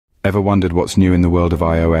Ever wondered what's new in the world of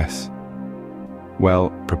iOS?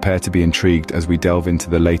 Well, prepare to be intrigued as we delve into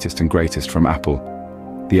the latest and greatest from Apple.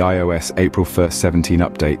 The iOS April 1st 17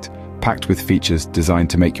 update, packed with features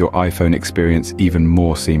designed to make your iPhone experience even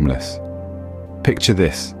more seamless. Picture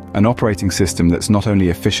this, an operating system that's not only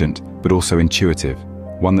efficient, but also intuitive,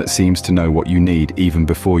 one that seems to know what you need even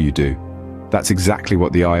before you do. That's exactly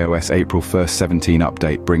what the iOS April 1st 17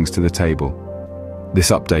 update brings to the table.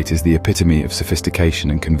 This update is the epitome of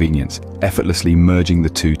sophistication and convenience, effortlessly merging the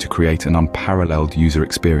two to create an unparalleled user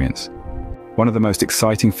experience. One of the most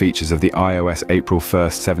exciting features of the iOS April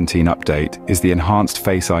 1st 17 update is the enhanced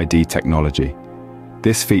Face ID technology.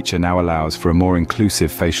 This feature now allows for a more inclusive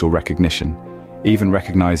facial recognition, even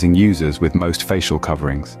recognizing users with most facial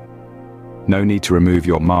coverings. No need to remove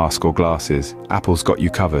your mask or glasses, Apple's got you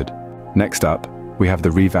covered. Next up, we have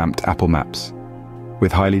the revamped Apple Maps.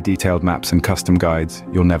 With highly detailed maps and custom guides,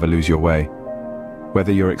 you'll never lose your way.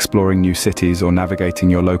 Whether you're exploring new cities or navigating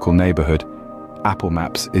your local neighborhood, Apple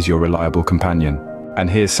Maps is your reliable companion. And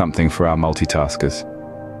here's something for our multitaskers.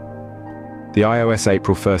 The iOS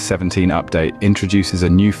April 1st 17 update introduces a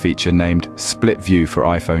new feature named Split View for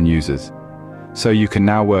iPhone users. So you can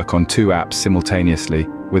now work on two apps simultaneously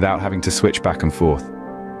without having to switch back and forth.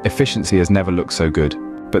 Efficiency has never looked so good.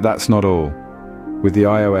 But that's not all. With the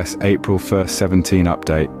iOS April 1st 17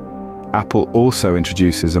 update, Apple also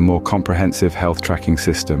introduces a more comprehensive health tracking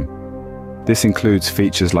system. This includes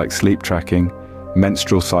features like sleep tracking,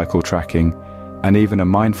 menstrual cycle tracking, and even a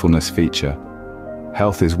mindfulness feature.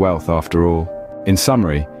 Health is wealth after all. In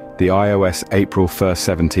summary, the iOS April 1st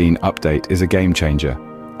 17 update is a game changer,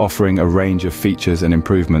 offering a range of features and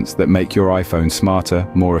improvements that make your iPhone smarter,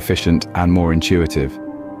 more efficient, and more intuitive.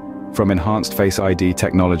 From enhanced Face ID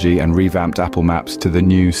technology and revamped Apple Maps to the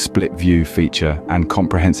new Split View feature and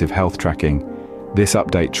comprehensive health tracking, this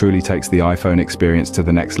update truly takes the iPhone experience to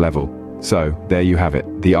the next level. So, there you have it,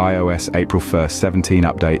 the iOS April 1st 17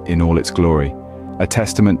 update in all its glory, a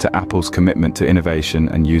testament to Apple's commitment to innovation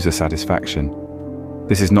and user satisfaction.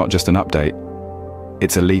 This is not just an update,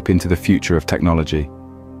 it's a leap into the future of technology.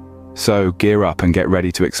 So, gear up and get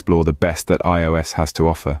ready to explore the best that iOS has to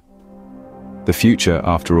offer. The future,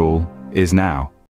 after all, is now.